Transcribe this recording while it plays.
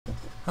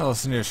Hello,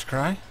 Senior's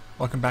Cry.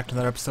 Welcome back to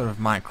another episode of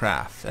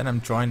Minecraft, and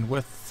I'm joined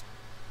with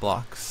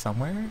Block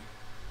somewhere.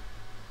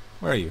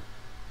 Where are you?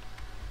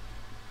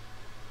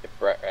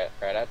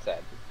 Right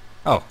outside.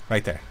 Oh,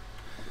 right there.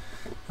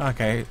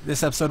 Okay,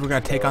 this episode we're gonna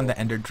take on the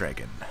Ender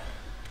Dragon.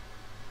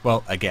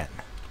 Well, again.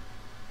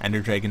 Ender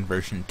Dragon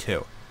version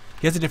 2.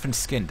 He has a different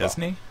skin,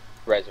 doesn't he?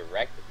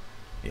 Resurrected.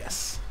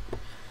 Yes.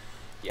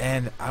 Yeah.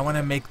 And I want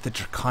to make the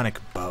Draconic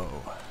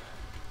Bow.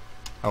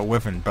 Oh,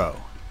 Wyvern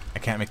Bow. I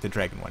can't make the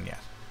Dragon one yet.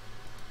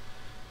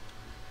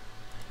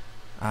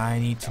 I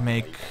need to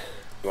make...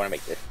 You want to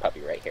make this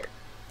puppy right here.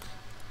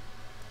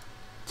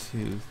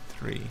 2,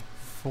 3,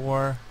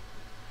 4.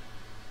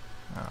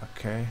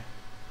 Okay.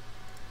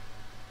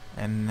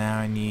 And now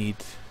I need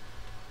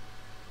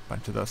a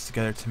bunch of those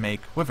together to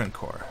make Wyvern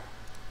Core.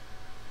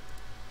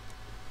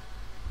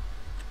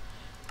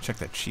 Check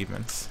the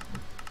achievements.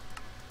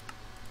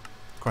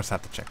 Of course I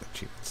have to check the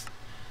achievements.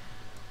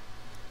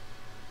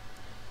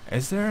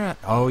 Is there a...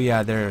 Oh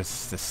yeah,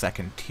 there's the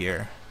second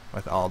tier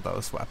with all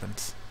those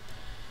weapons.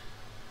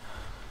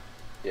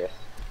 Yes.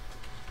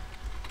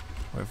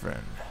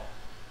 Wyvern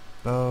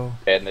Bow.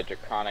 And the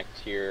Draconic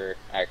tier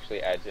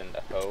actually adds in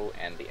the hoe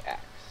and the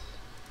axe.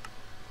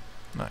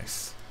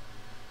 Nice.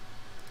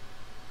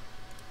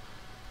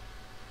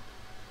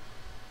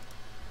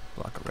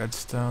 Block of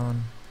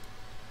redstone.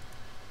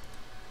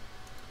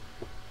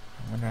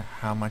 I wonder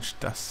how much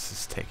dust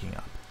this is taking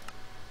up.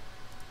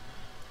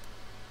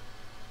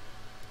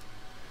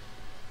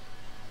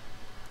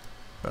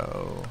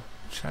 Bow.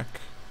 Check.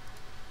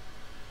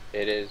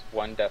 It is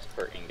 1 dust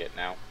per ingot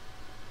now.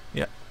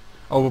 Yeah.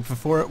 Oh, but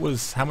before it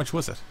was... How much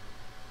was it?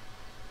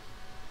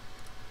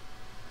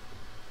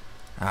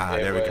 Ah,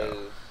 there we go. It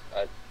was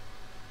a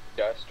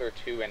dust or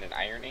 2 and an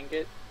iron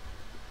ingot.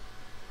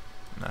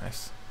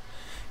 Nice.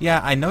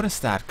 Yeah, I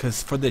noticed that,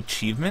 because for the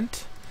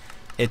achievement,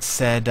 it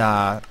said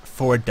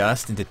 4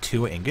 dust into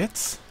 2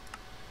 ingots.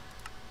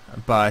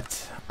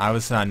 But I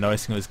was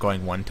noticing it was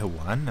going 1 to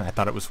 1, and I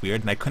thought it was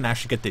weird, and I couldn't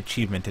actually get the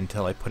achievement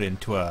until I put it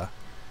into a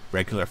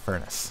regular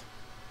furnace.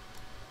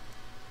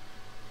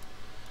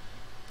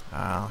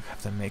 I'll have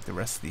to make the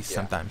rest of these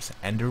sometimes.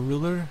 Ender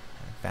Ruler,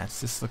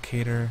 Advanced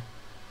Dislocator,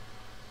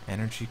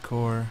 Energy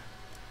Core.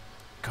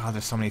 God,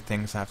 there's so many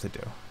things I have to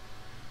do.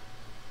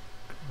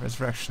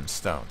 Resurrection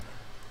Stone.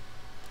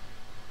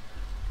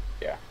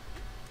 Yeah.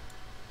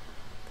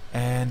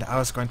 And I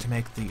was going to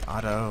make the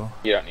auto...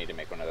 You don't need to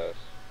make one of those.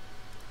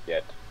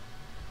 Yet.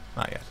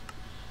 Not yet.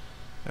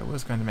 I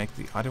was going to make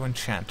the auto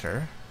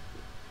enchanter.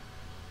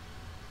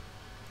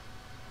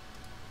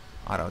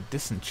 Auto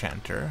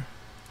disenchanter.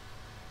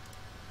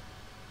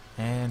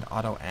 And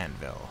auto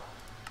anvil.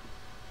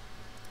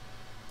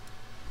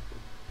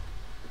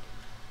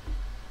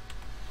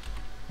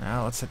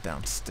 Now let's head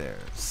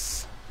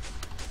downstairs.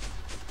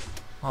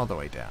 All the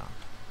way down.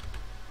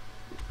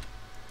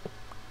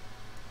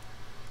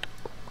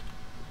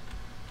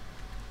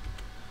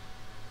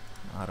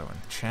 Auto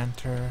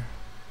enchanter.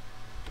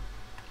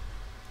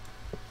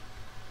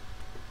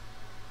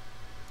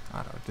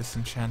 Auto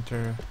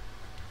disenchanter.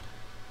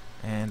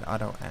 And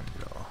auto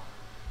anvil.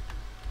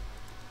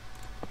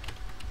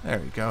 There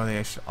we go,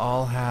 they should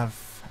all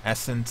have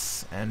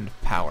essence and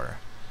power.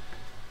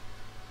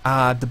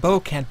 The bow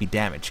can't be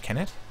damaged, can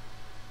it?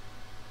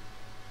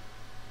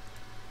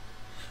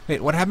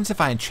 Wait, what happens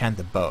if I enchant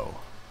the bow?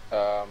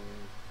 I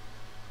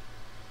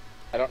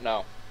don't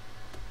know.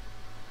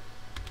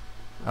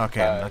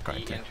 Okay, I'm not going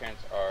the to.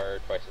 enchants are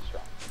twice as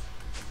strong.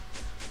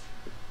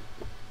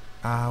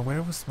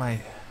 Where was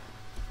my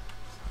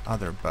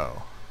other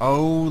bow?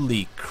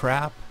 Holy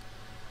crap.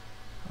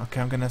 Okay,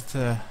 I'm gonna have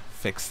to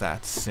fix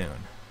that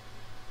soon.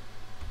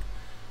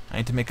 I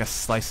need to make a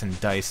slice and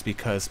dice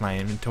because my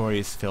inventory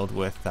is filled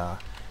with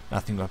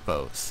nothing but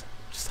bows.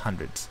 Just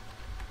hundreds.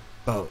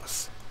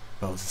 Bows.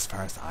 Bows as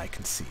far as the eye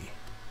can see.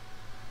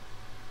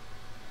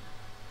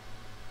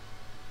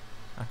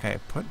 Okay,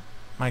 put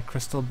my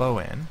crystal bow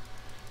in.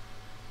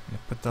 I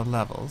put the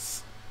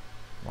levels.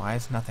 Why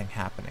is nothing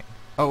happening?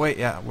 Oh wait,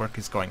 yeah, work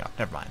is going up.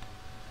 Never mind.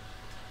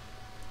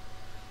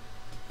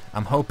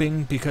 I'm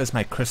hoping because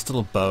my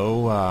crystal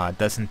bow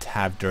doesn't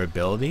have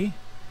durability,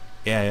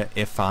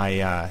 if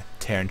I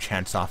tear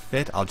enchants off of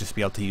it, I'll just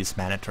be able to use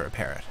mana to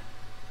repair it.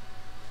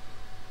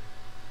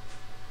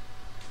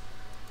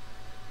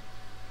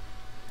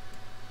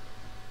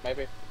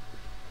 Maybe.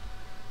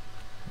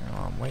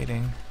 Now I'm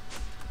waiting.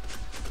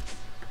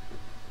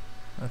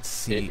 Let's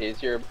see.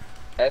 Is your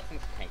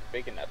essence tank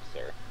big enough,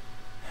 sir?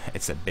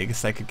 It's the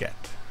biggest I could get.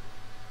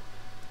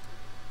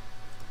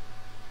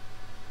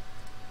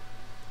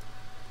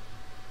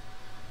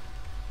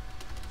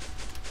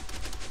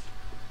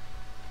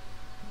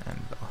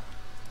 Anvil.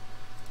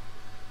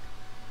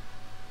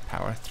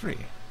 Power 3.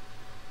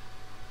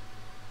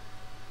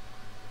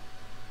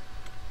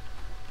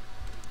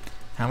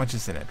 How much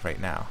is in it right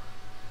now?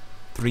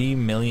 3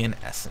 million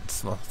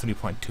essence. Well,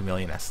 3.2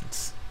 million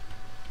essence.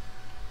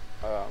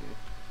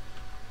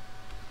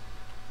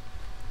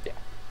 Yeah.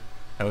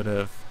 Out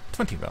of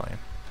 20 million.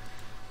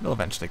 It'll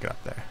eventually get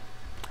up there.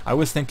 I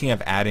was thinking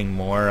of adding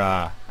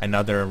more,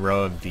 another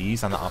row of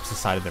these on the opposite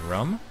side of the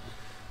room,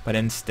 but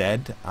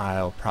instead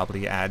I'll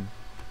probably add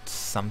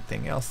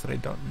something else that I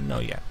don't know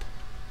yet.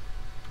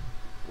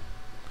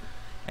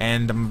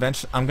 And I'm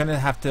gonna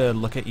have to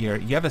look at you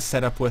have a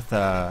setup with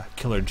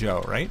Killer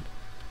Joe, right?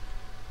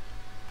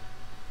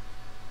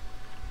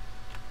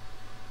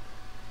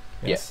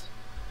 Yes.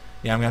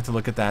 Yeah, I'm gonna have to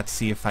look at that,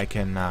 see if I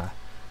can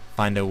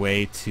find a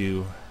way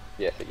to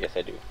Yes,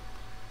 I do.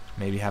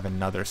 maybe have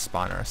another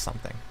spawner or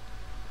something.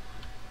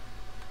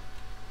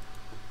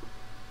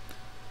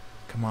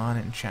 Come on,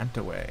 enchant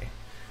away.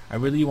 I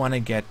really want to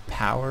get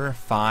Power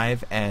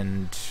 5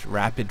 and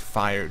Rapid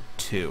Fire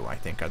 2, I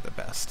think are the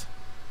best.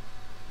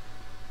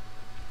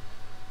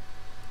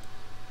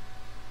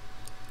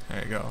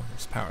 There you go,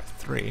 there's Power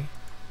 3.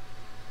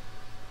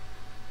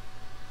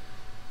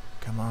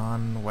 Come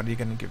on, what are you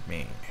going to give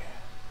me?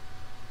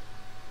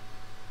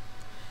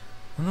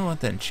 I don't know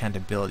what the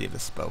enchantability of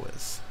this bow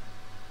is.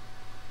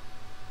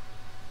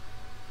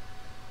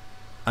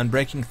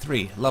 Unbreaking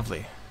 3,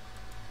 lovely.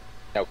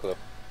 No clue.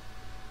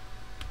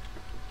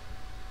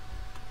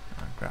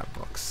 Grab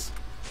books.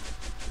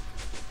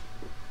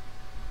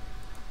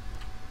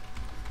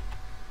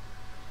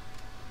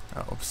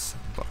 Oh, oops,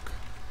 book.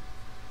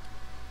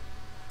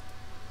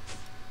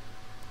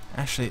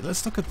 Actually,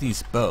 let's look at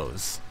these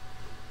bows.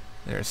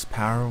 There's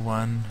Power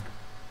 1.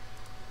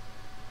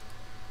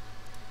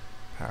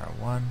 Power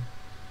 1.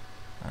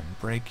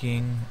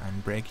 Unbreaking,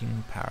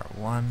 Power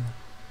 1.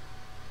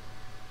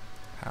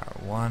 Power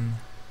 1.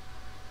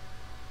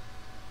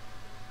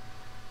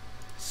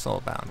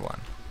 Soulbound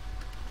 1.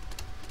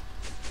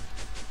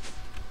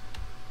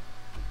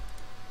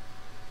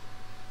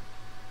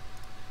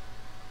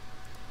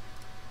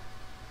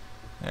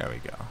 There we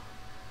go.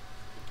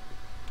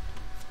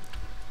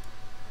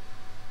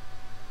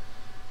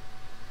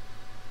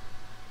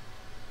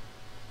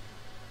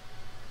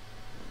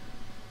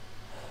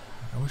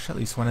 I wish at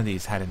least one of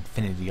these had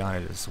infinity on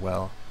it as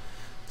well.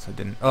 So I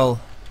didn't...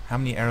 Oh, how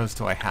many arrows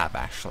do I have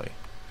actually?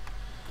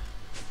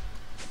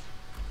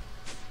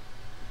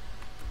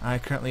 I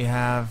currently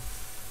have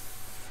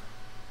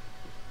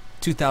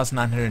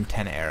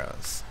 2,910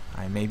 arrows.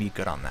 I may be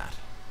good on that.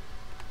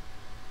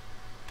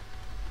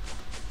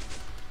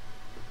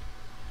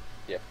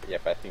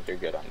 Yep, I think you're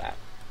good on that.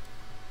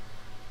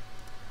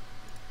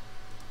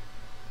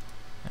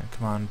 And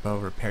come on, bow,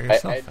 repair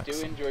yourself. I do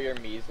enjoy your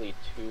measly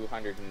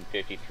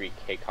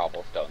 253k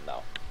cobblestone,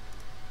 though.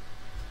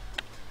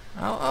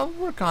 I'll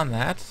work on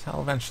that.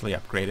 I'll eventually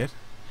upgrade it.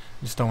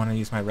 I just don't want to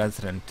use my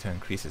resident to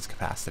increase its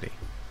capacity.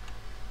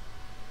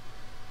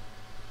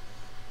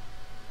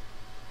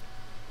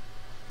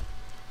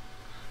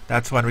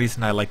 That's one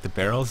reason I like the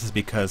barrels, is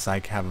because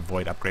I have a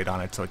void upgrade on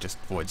it, so it just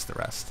voids the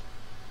rest.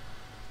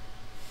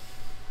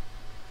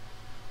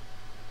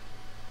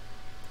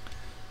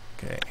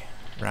 Okay,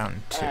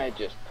 round 2. I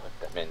just put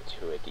them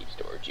into a deep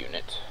storage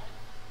unit.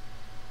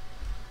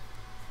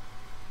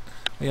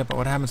 Yeah, but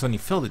what happens when you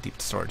fill the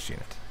deep storage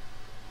unit?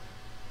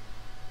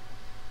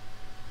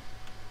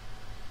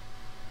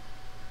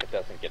 It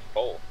doesn't get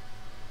full.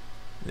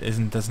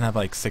 Doesn't it have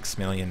like 6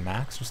 million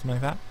max or something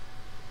like that?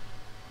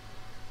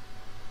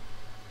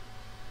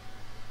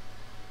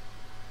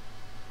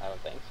 I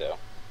don't think so.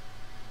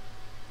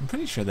 I'm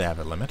pretty sure they have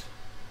a limit.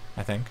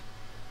 I think.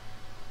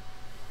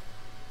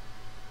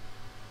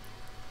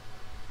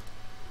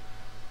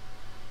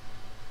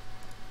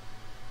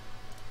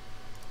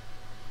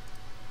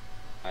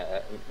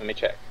 Let me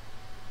check.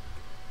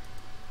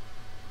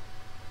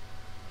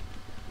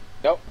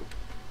 Nope.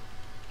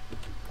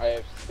 I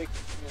have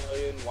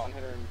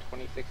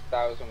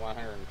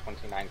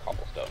 6,126,129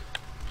 cobblestone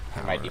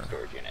in my deep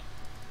storage unit.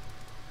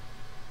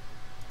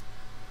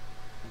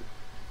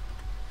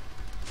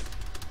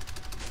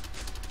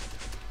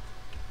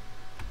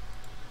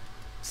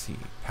 Let's see,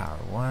 Power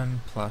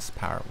 1 plus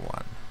Power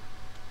 1.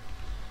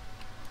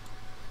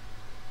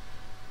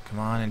 Come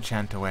on,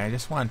 enchant away. I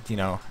just want, you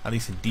know, at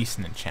least a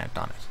decent enchant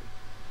on it.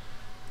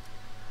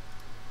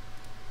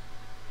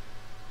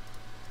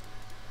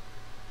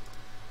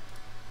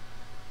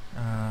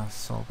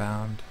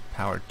 Soulbound,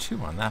 Power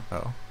 2 on that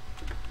bow.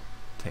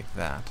 Take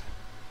that.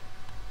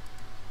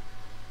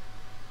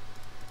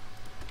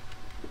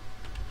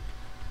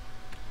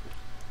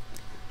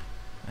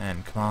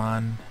 And come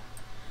on.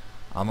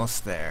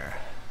 Almost there.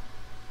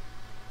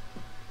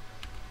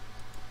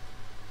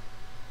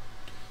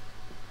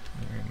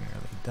 You're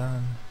nearly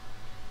done.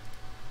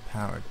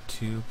 Power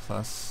 2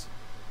 plus...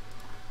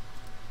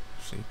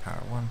 Actually,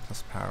 Power 1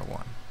 plus Power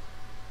 1.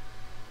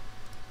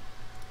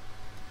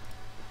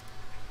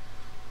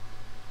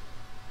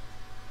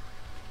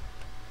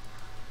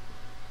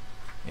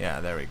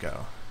 Yeah, there we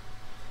go.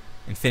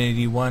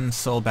 Infinity 1,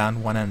 Soulbound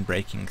 1,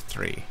 Unbreaking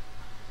 3.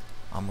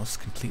 Almost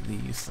completely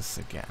useless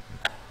again.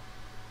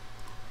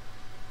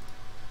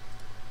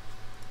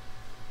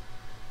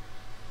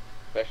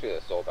 Especially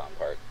the soulbound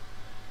part.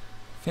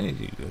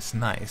 Infinity is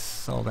nice.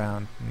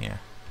 Soulbound, yeah.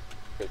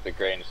 Because the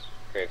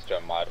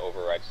Gravestone mod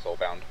overrides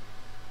soulbound.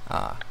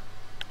 Ah.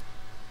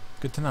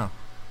 Good to know.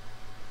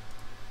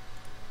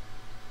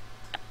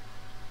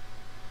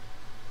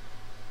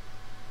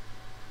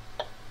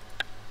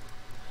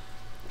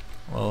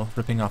 Well,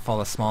 ripping off all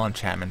the small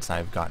enchantments,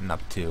 I've gotten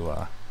up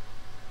to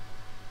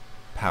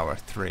power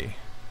 3.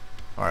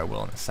 Or I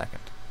will in a second.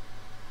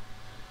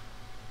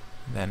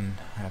 Then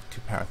I have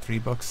 2 power 3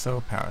 books,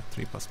 so power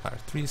 3 plus power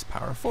 3 is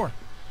power 4.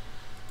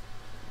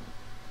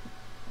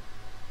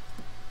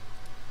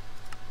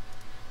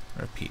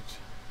 Repeat.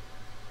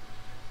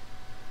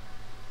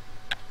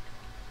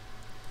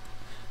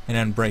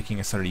 And unbreaking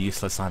is sort of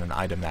useless on an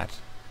item that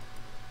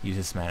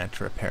uses mana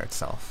to repair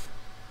itself.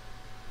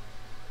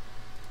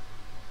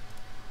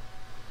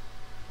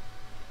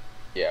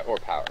 Yeah, or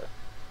power.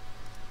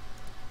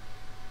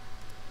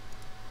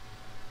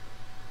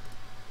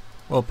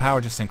 Well,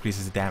 power just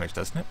increases the damage,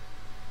 doesn't it?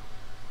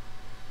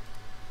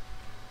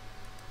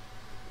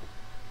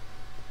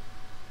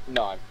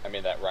 No, I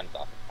mean that runs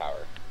off of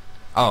power.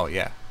 Oh,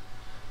 yeah.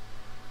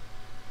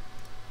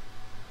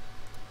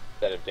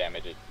 Instead of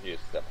damage, it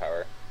uses that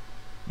power.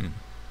 Mm.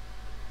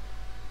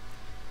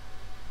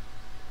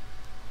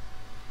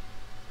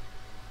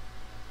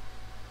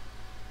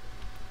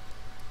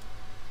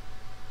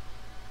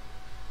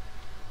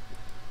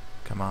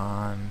 Come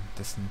on,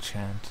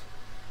 disenchant.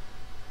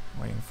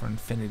 Waiting for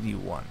Infinity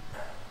 1.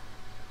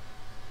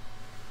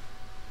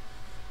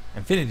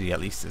 Infinity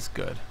at least is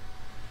good.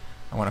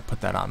 I want to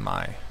put that on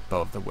my Bow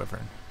of the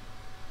Wyvern.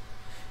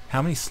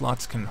 How many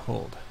slots can it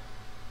hold?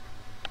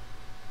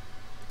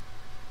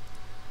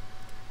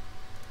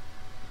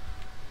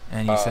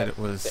 And you said it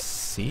was 6.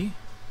 C?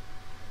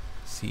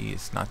 C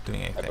is not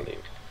doing I anything.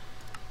 believe.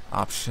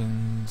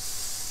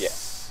 Options.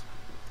 Yes.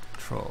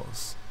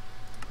 Controls.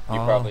 You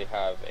probably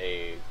have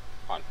a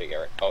config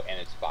error. Oh, and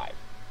it's 5.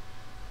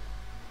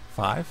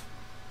 5?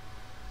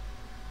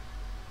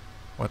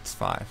 What's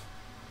 5?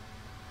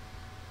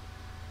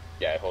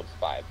 Yeah, it holds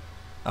 5.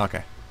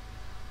 Okay.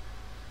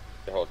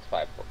 It holds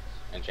 5 books,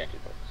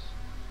 enchanted books.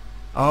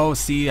 Oh,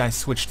 see, I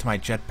switched to my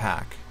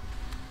jetpack.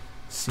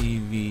 C,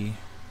 V,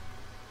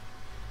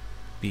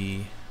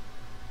 B.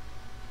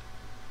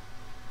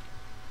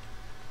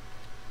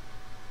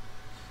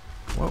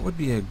 What would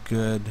be a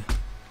good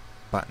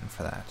button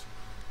for that?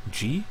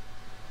 G?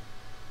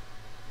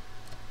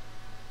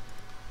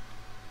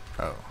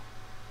 Oh.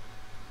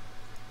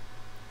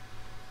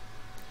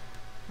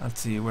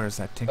 Let's see, where's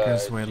that? G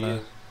Tinkersuela?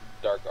 is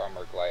Dark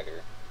Armor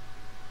Glider.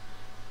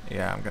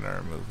 Yeah, I'm gonna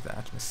remove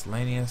that.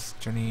 Miscellaneous,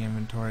 Journey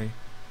Inventory.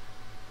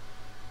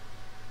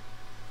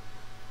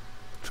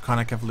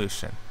 Draconic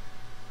Evolution.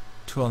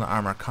 Tool and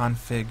Armor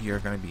Config, you're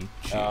gonna be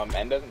G.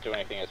 N doesn't do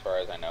anything as far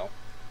as I know.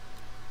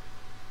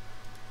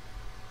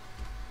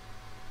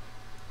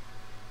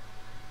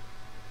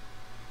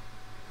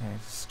 Okay,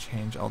 just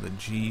change all the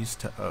G's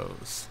to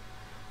O's.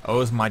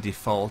 O is my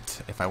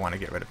default if I want to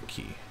get rid of a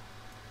key.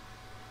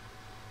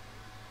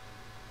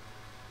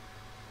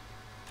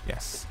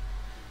 Yes.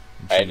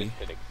 I G. just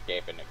hit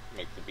escape and it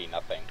makes it be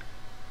nothing.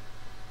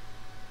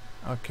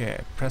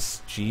 Okay,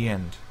 press G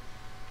and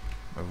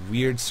a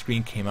weird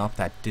screen came up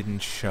that didn't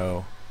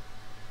show.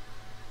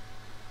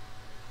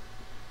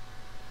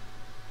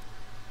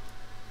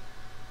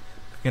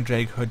 Click and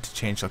drag hood to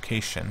change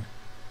location.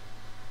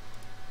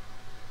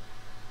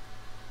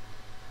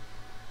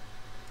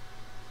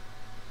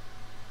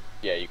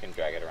 Yeah, you can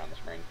drag it around the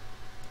screen.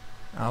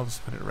 I'll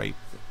just put it right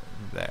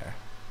there.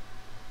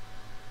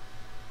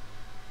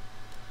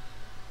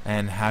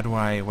 And what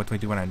do I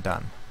do when I'm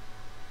done?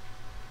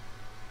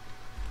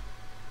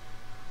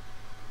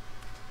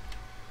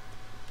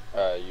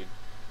 You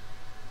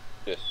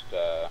just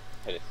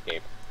hit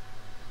escape.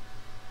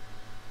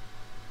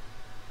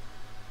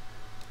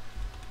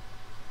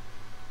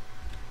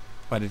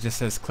 But it just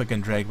says click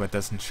and drag but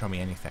doesn't show me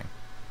anything.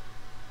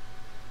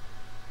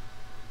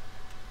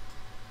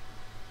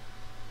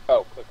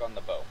 Oh, click on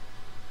the bow.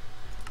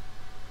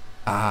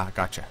 Ah,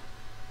 gotcha.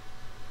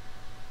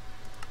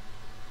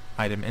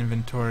 Item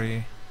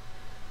inventory.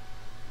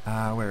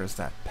 Where is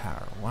that?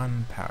 Power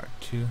 1, power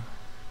 2.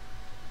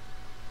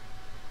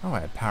 Oh,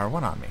 I had power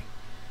 1 on me.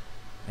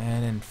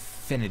 And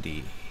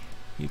infinity.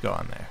 You go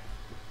on there.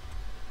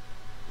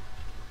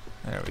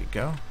 There we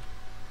go.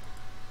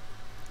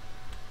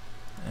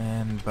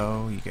 And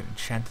bow, you get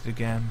enchanted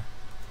again.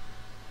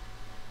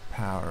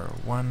 Power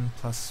 1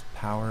 plus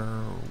power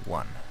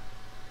 1.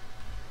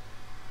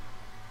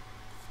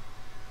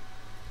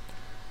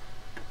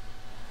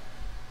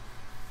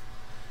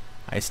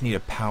 I just need a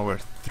power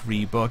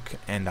 3 book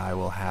and I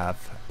will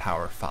have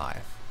power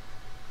 5.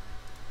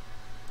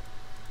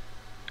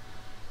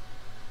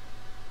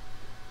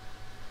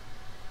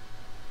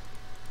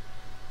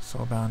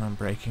 Soulbound,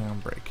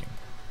 unbreaking.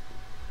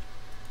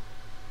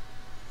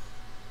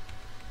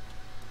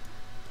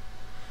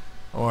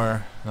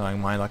 Or, knowing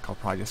my luck, I'll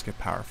probably just get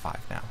power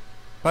 5 now.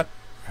 But,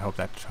 I hope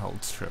that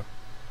holds true.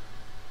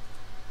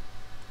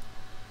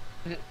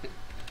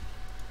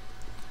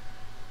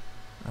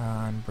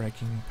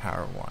 Unbreaking,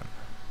 power 1.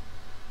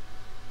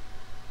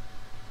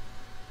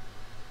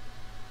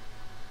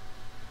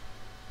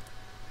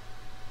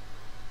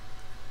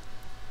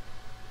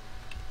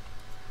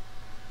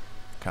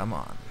 Come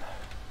on.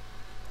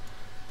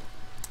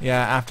 Yeah,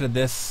 after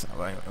this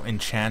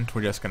enchant,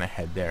 we're just gonna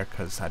head there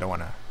because I don't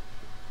want to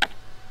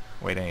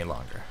wait any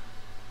longer.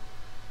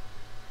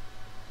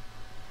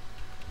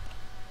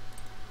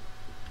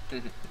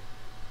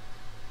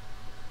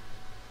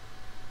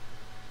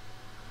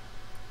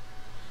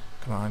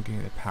 Come on, give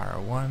me the power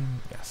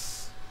 1.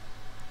 Yes.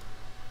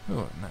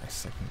 Oh,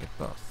 nice. I can get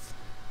both.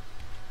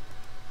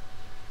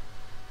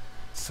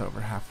 It's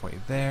over halfway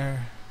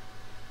there.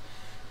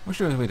 Wish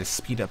there was a way to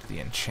speed up the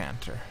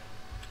enchanter.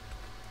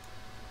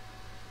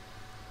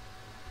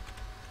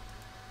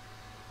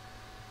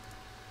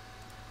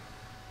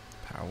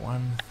 Power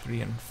 1,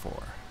 3, and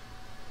 4.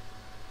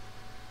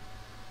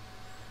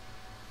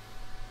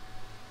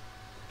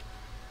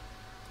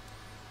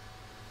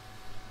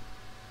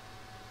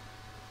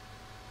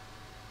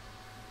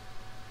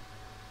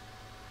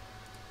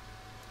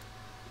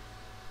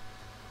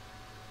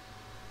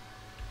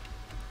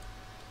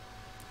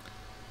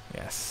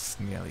 Yes,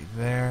 nearly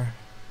there.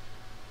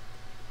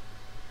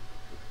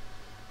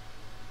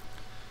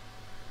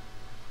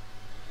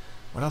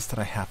 What else did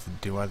I have to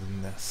do other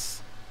than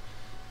this?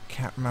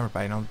 Can't remember, but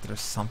I know that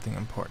there's something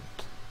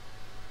important.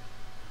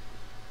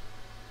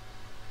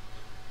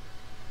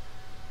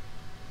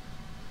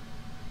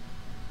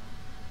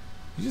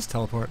 You just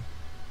teleport.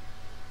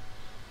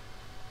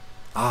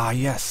 Ah,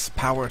 yes,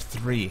 power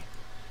 3.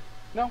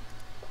 No.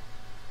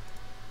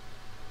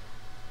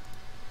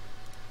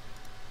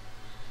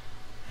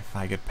 If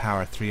I get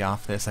power 3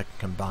 off this, I can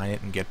combine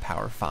it and get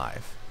power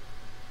 5.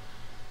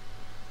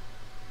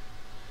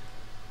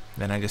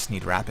 Then I just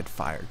need rapid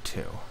fire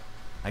 2.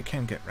 I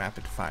can get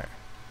rapid fire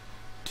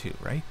 2,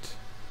 right?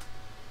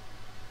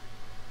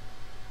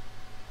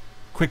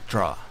 Quick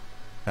draw.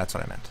 That's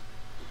what I meant.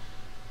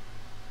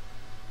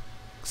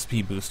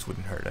 Speed boost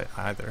wouldn't hurt it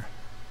either.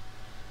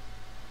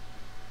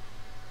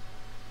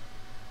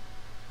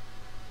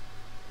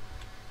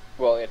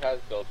 Well, it has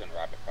built-in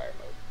rapid fire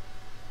mode.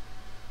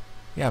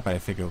 Yeah, but I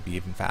figure it'll be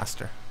even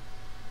faster.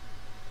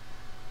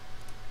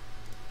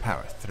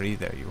 Power 3,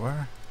 there you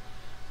are.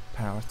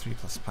 Power 3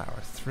 plus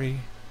power 3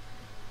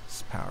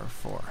 is power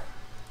 4.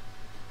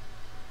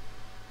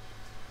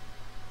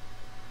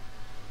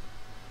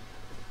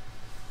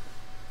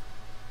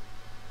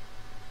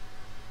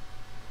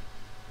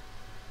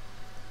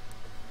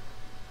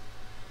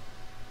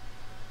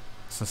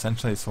 So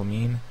essentially this will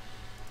mean,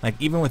 like,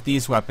 even with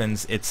these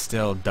weapons, it's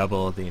still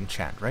double the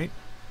enchant, right?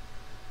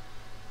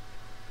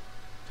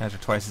 Are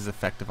twice as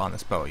effective on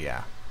this bow,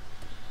 yeah.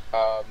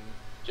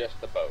 Just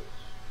the bows.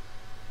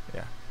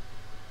 Yeah.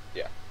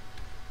 Yeah.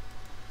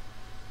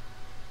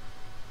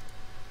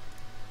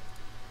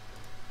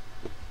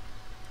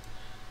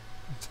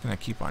 I'm just gonna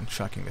keep on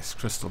chucking this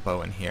crystal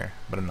bow in here,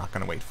 but I'm not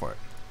gonna wait for it.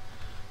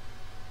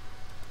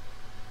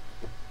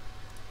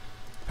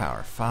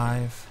 Power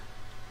 5.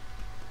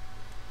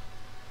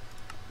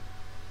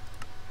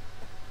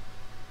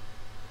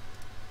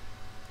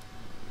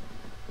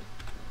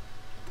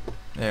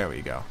 There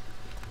we go.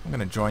 I'm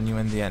gonna join you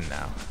in the end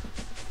now.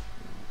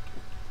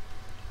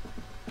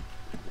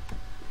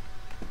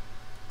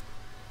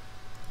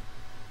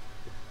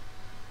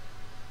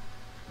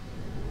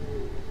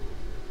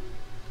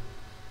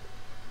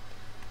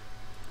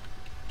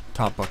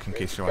 Top book, in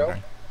case you're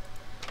wondering.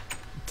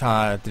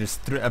 There's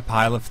a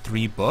pile of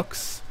 3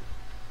 books,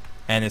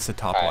 and it's the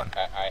top one.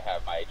 I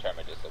have my Charm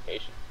of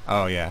Dislocation.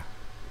 Oh, yeah.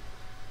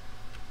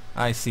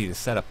 I see the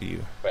setup of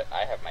you. But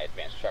I have my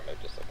Advanced Charm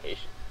of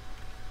Dislocation.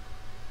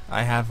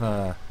 I have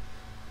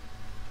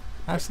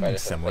something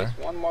similar.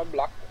 Place one more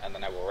block, and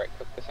then I will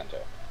right-click the center.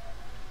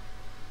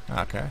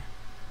 Okay.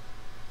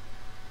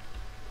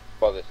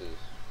 Well, this is...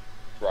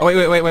 Oh,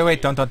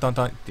 wait, don't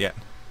yet.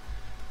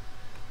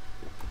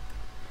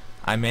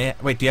 I may...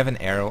 Wait, do you have an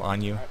arrow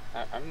on you?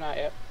 I'm not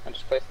yet. I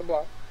just place the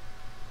block.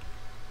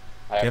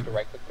 I have to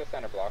right-click the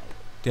center block.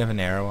 Do you have an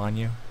arrow on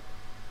you?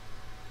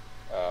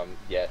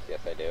 Yes,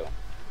 I do.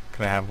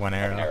 Could I have one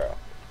arrow? An arrow.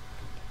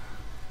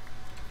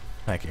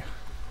 Thank you.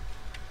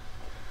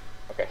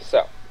 Okay,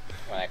 so,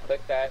 when I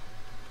click that,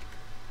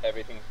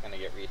 everything's going to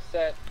get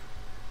reset,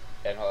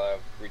 and I'll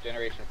have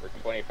regeneration for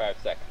 25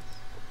 seconds.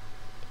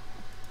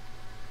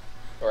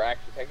 Or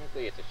actually,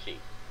 technically, it's a sheep.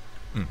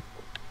 Hmm.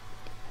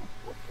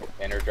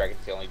 Ender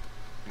Dragon's the only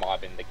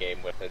mob in the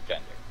game with a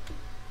gender.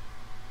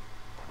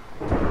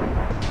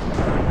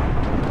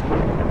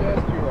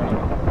 Just you run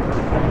away.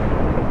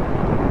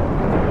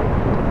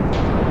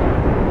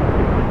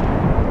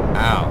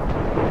 Ow.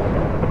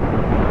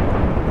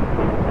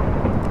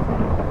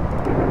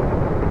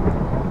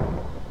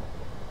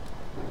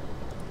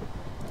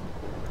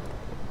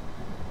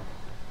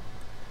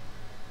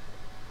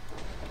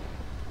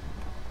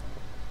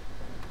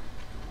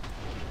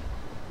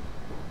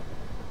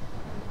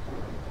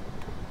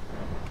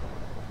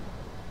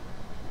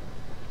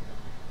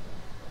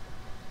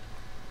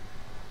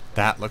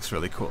 That looks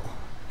really cool.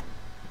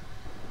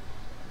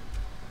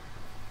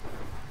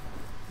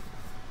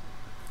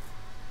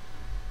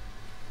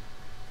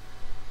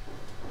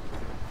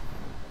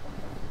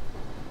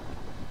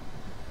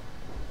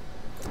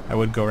 I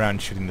would go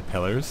around shooting the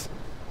pillars,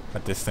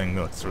 but this thing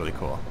looks really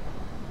cool.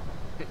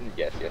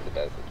 Yes, it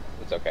does.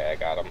 It's okay, I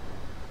got him.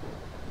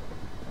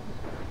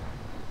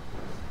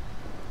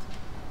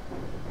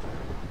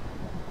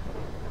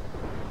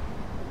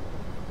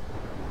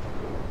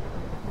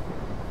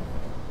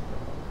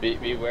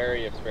 Be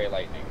wary of spray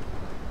lightning.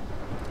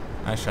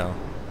 I shall.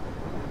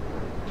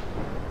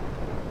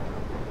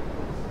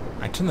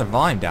 I turned the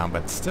volume down,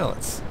 but still,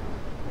 it's...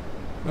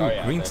 Ooh, Oh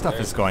yeah, green stuff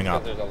is going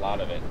up. There's a lot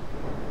of it.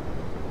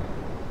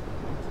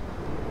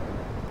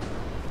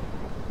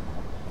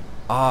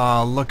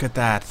 Oh, look at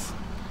that.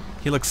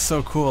 He looks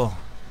so cool.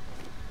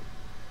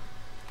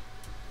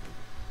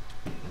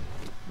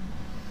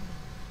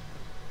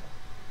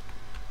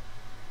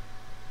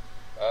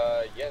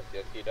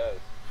 Yes, he does.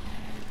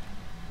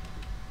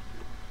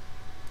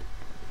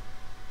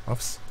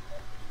 Oops.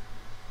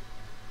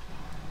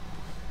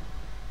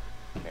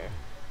 Okay.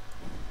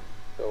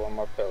 Still one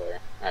more pillar.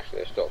 Actually,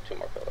 there's still 2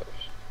 more pillars.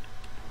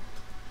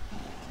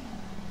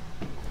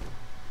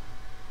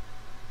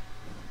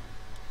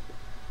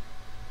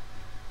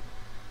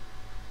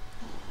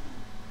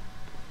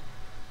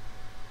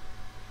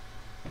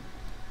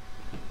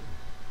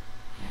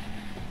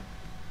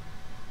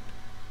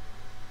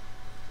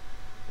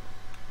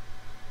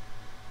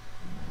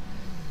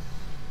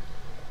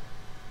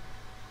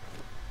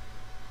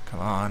 Come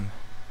on.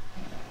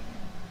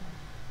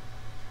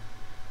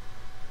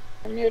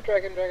 Come here,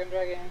 dragon,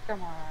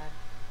 come on.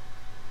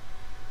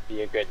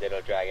 Be a good little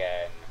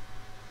dragon.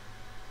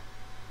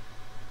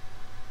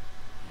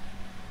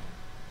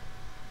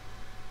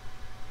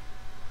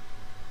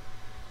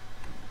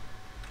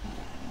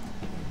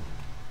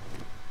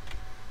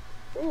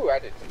 Ooh, I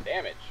did some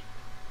damage.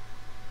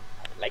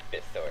 I like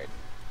this sword.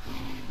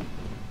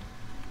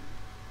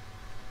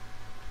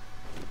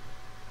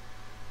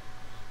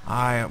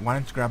 I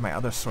wanted to grab my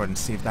other sword and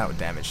see if that would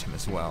damage him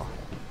as well.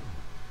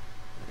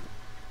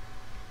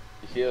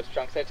 You see those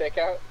chunks I take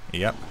out?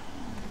 Yep.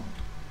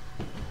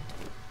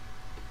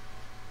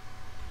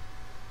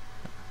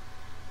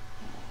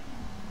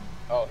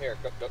 Oh, here,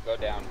 go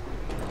down.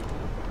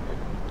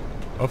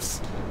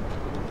 Oops.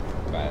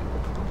 But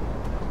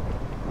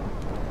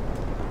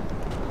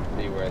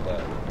see where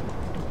the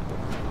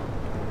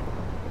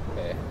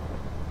okay.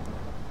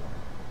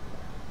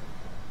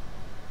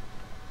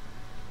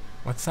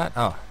 What's that?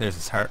 Oh, there's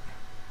his heart.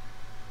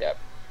 Yep.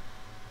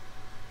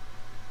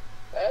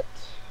 That.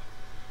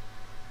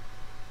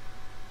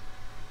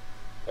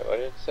 What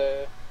did it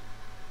say?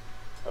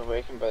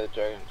 Awakened by the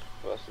dragon's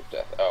flush of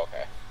death. Oh,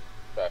 okay.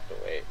 So I have to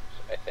wait,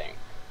 I think.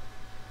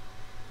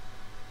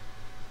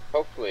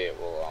 Hopefully it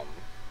will,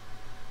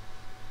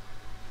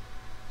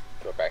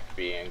 go back to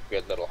being a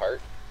good little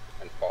heart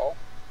and fall.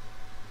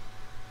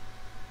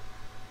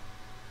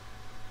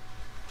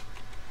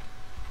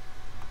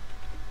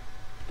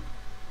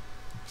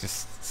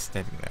 Just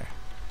standing there.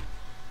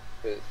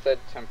 It said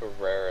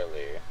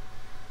temporarily.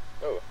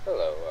 Oh,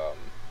 hello,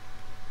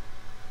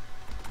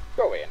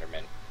 go away,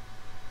 Enderman.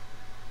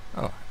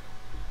 Oh.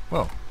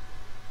 Whoa.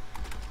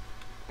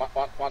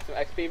 Want some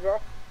XP, bro?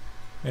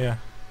 Yeah.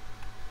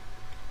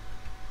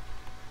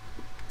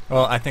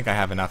 Well, I think I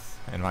have enough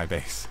in my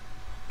base.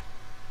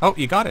 Oh,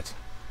 you got it.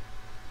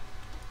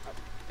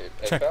 It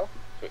Check. fell?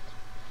 Sweet.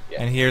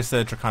 Yeah. And here's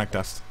the draconic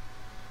dust.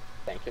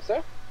 Thank you,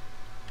 sir.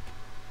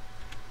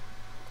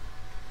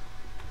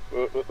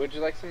 Would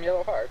you like some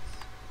yellow hearts?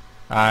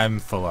 I'm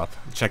full up.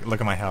 Check.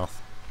 Look at my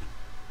health.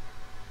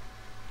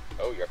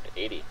 Oh, you're up to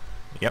 80.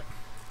 Yep.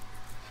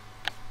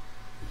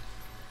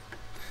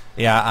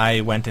 Yeah,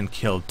 I went and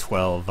killed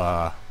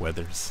 12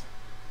 withers.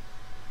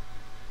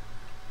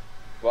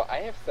 Well, I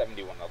have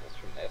 71 levels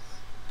from this.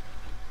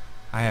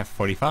 I have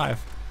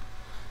 45.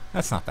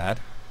 That's not bad.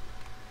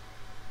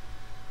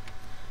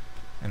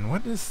 And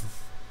what is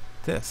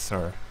this,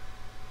 or...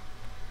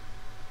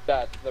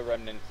 That's the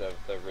remnants of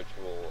the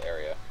ritual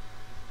area.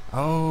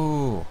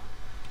 Oh!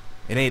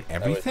 It ate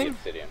That was the everything?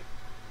 obsidian.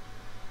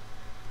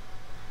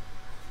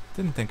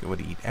 Didn't think it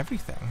would eat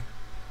everything.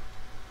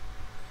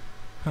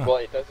 Huh. Well,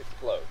 it does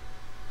explode.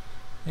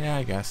 Yeah,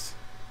 I guess.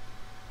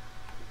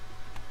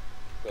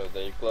 So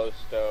the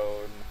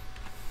glowstone,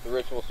 the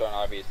ritual stone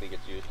obviously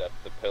gets used up.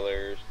 The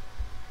pillars,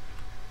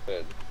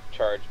 the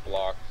charge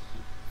blocks,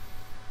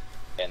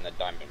 and the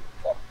diamond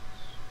blocks.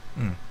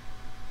 Hmm.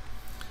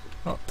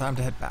 Well, time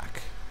to head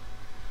back.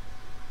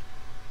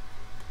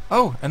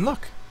 Oh, and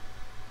look!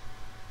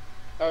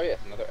 Oh yes,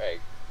 another egg.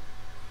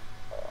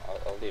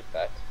 I'll leave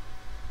that.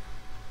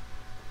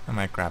 I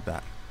might grab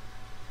that.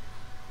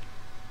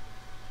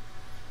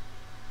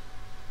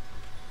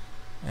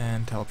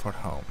 And teleport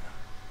home.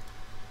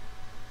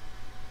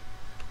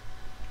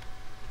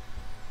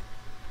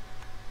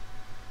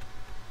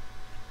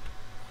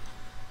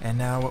 And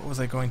now what was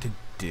I going to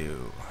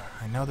do?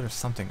 I know there's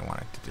something I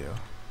wanted to do.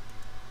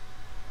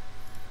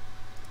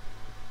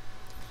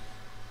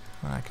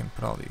 I can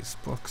put all these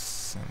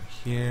books in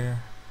here.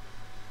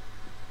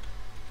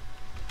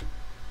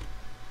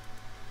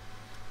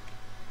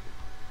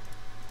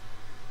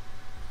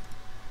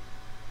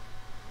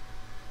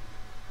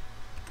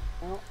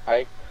 Well,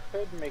 I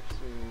could make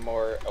some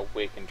more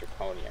awakened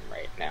draconium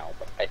right now,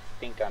 but I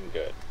think I'm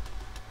good.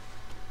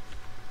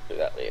 Do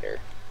that later.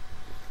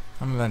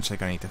 I'm eventually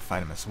going to need to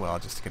fight him as well,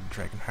 just to get a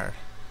dragon heart.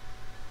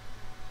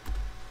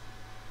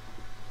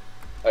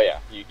 Oh yeah,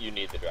 you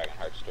need the dragon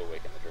hearts to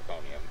awaken the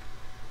draconium.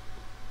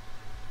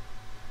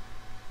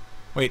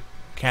 Wait,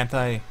 can't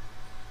I?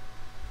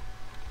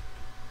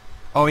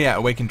 Oh yeah,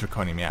 awaken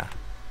Draconium, yeah.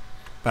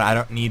 But I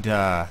don't need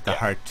the Yeah.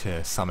 heart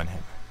to summon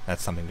him.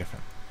 That's something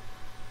different.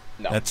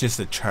 No. That's just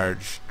a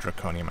charged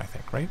Draconium, I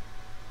think, right?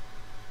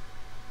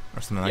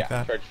 Or something like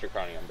that? charged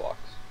draconium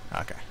blocks.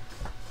 Okay.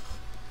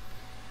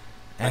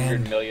 100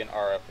 And million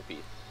RF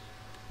apiece.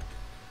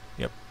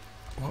 yep.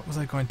 What was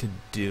I going to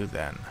do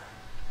then?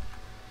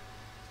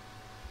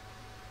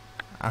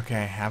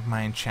 Okay, I have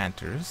my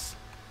enchanters.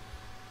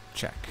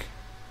 Check.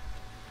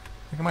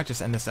 I think I might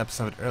just end this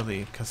episode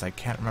early because I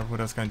can't remember what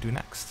I was going to do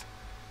next.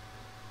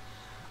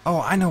 Oh,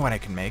 I know what I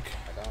can make.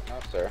 I don't know,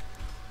 sir.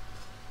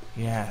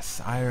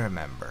 Yes, I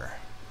remember.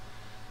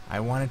 I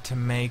wanted to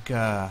make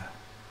a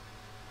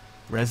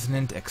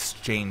resonant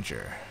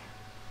exchanger.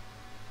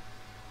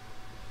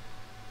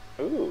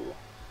 Ooh.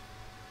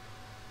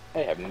 I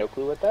have no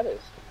clue what that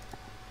is.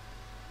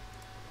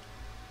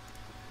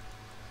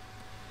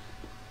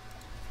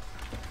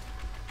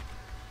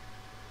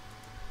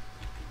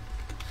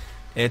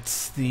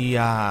 It's the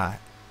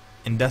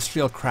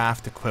industrial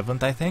craft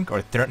equivalent, I think,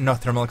 or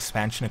thermal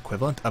expansion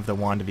equivalent of the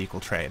Wand of Equal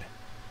Trade.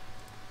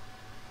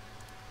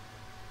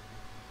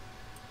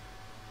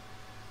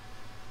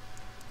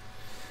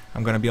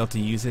 I'm going to be able to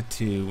use it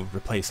to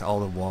replace all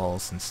the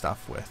walls and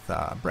stuff with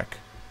brick,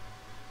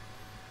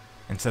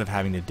 instead of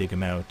having to dig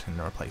them out and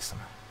replace them.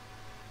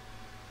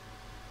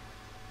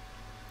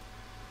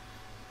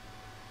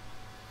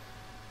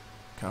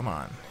 Come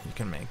on, you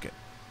can make it.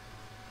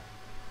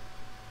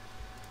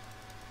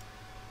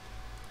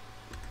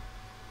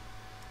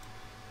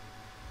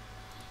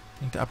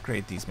 Need to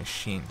upgrade these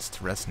machines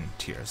to resonant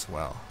tier as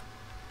well.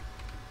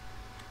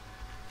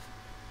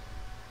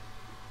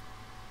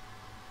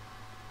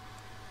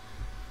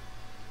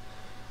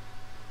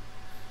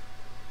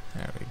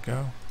 There we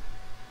go.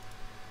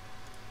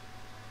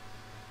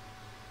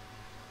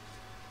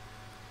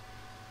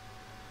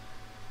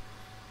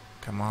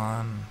 Come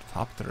on,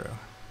 pop through.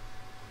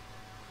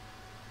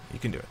 You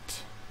can do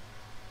it.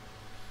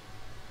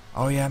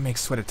 Oh yeah, it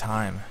makes sweat of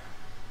time.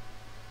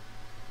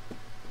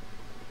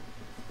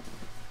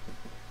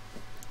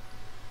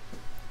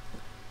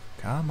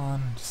 Come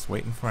on, just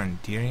waiting for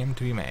Enderium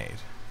to be made.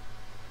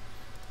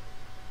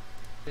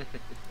 There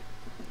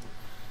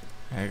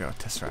you go,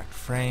 Tesseract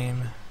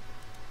frame.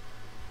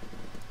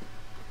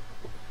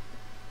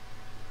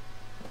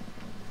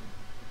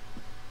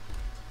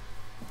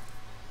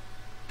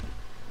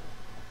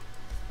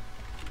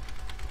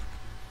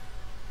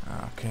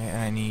 Okay,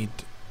 and I need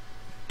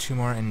 2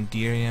 more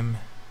Enderium,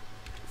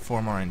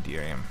 4 more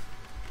Enderium.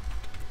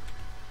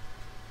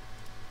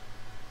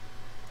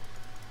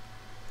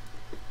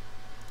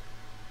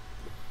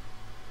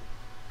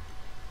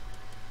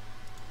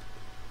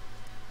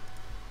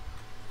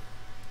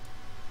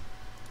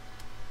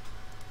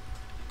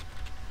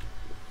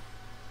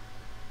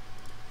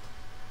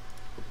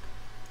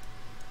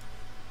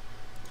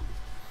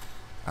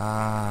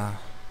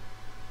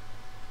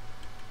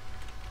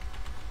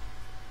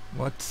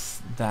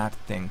 What's that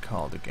thing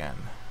called again?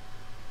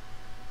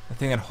 The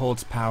thing that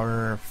holds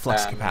power,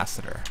 flux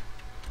capacitor.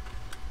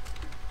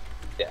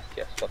 Yes,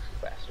 flux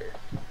capacitor.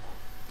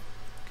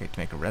 Okay, to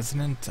make a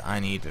resonant,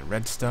 I need a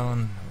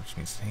redstone, which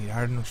means I need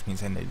hardened, which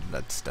means I need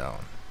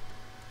leadstone.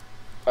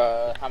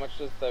 How much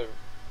does the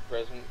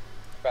resonant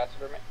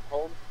capacitor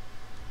hold?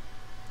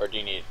 Or do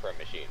you need it for a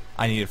machine?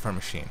 I need it for a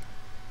machine.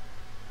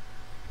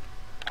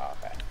 Oh,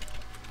 okay.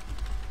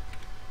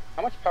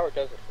 How much power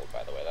does it hold,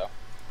 by the way, though?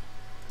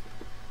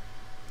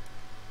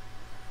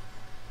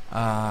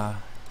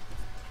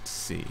 Let's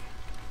see.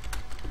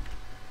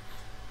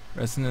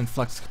 Resonant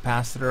flux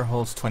capacitor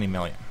holds 20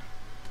 million.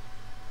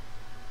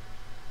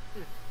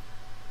 A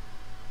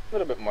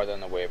little bit more than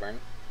the Wyvern.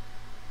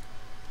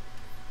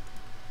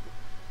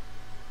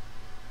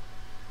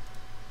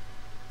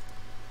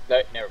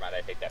 No, never mind,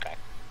 I take that back.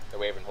 The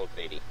Wyvern holds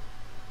 80.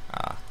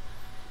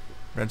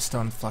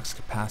 Redstone flux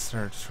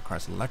capacitor just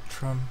requires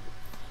electrum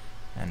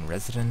and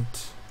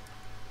resonant.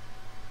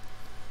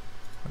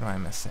 What am I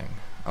missing?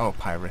 Oh,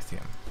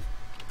 pyrithium.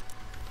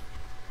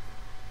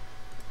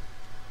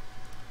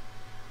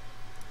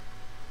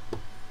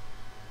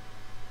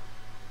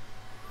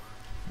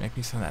 Make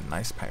me some of that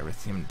nice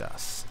pyrithium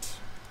dust.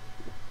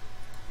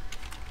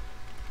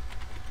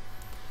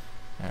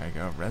 There we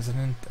go,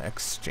 resonant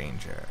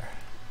exchanger.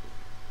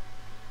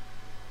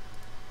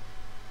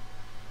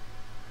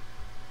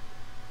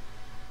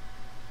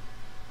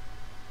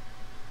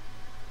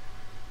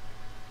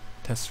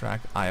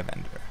 Tesseract Eye of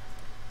Ender.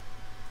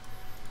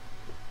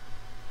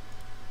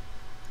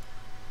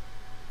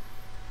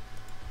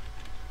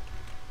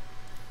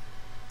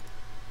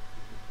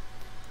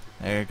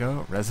 There you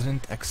go,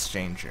 Resonant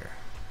Exchanger.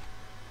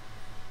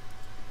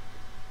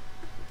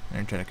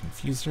 Energetic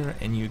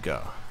Confuser, in you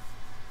go.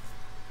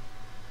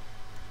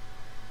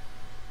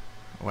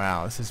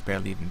 Wow, this is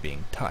barely even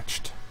being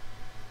touched.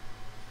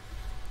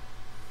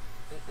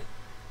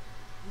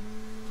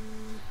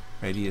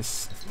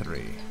 Radius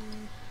 3.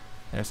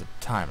 There's a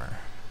timer.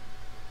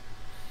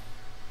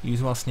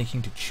 Use while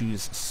sneaking to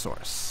choose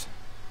source.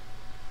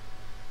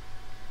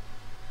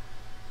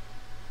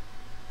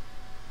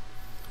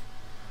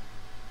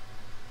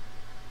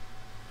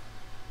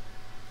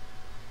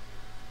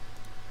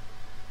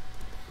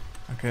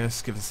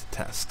 Marcus, give us a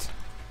test.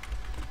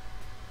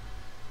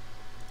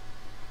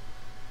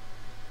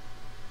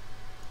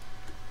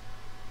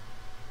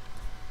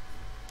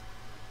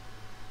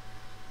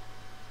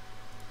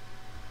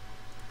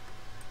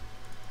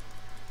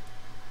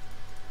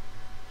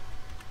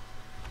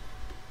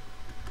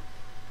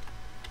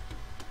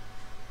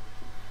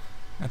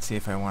 Let's see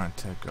if I want it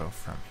to go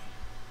from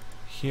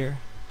here.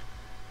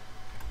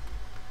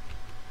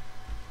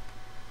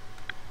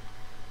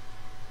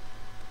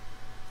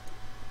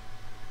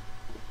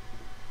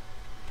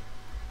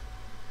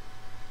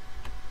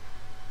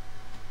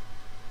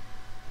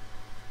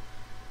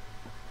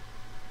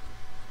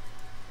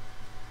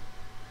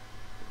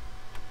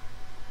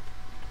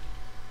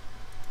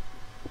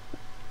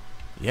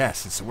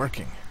 Yes, it's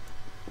working.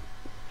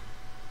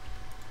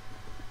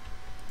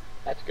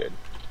 That's good.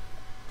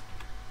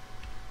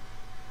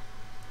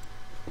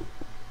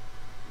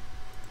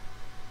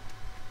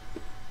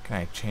 Can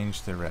I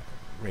change the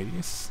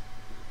radius?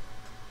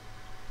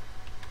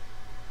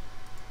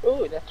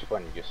 Ooh, that's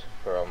fun just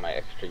for all my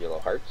extra yellow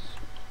hearts.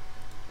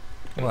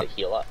 And What? to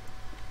heal up.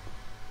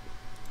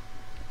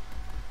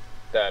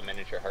 The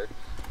miniature hearts.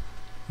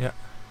 Yeah.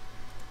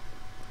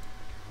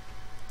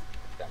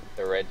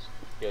 The reds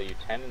heal you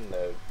 10 and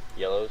the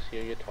yellows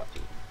heal you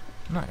 20.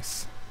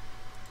 Nice.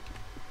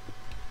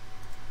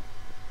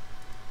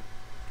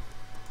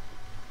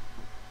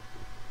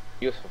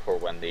 Useful for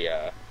when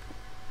the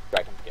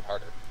dragons get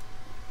harder.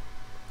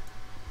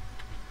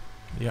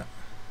 Yeah.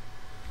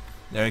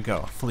 There you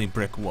go. Fully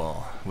brick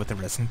wall with a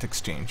resident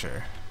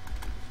exchanger.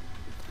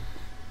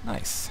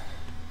 Nice.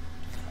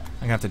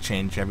 I'm gonna have to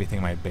change everything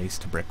in my base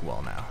to brick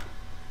wall now.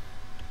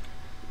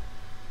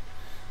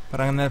 But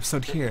I'm gonna end the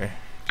episode here.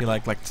 If you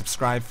like and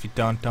subscribe. If you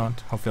don't.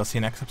 Hopefully I'll see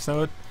you next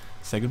episode.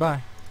 Say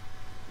goodbye.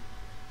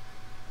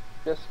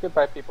 Just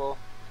goodbye, people.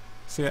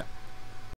 See ya.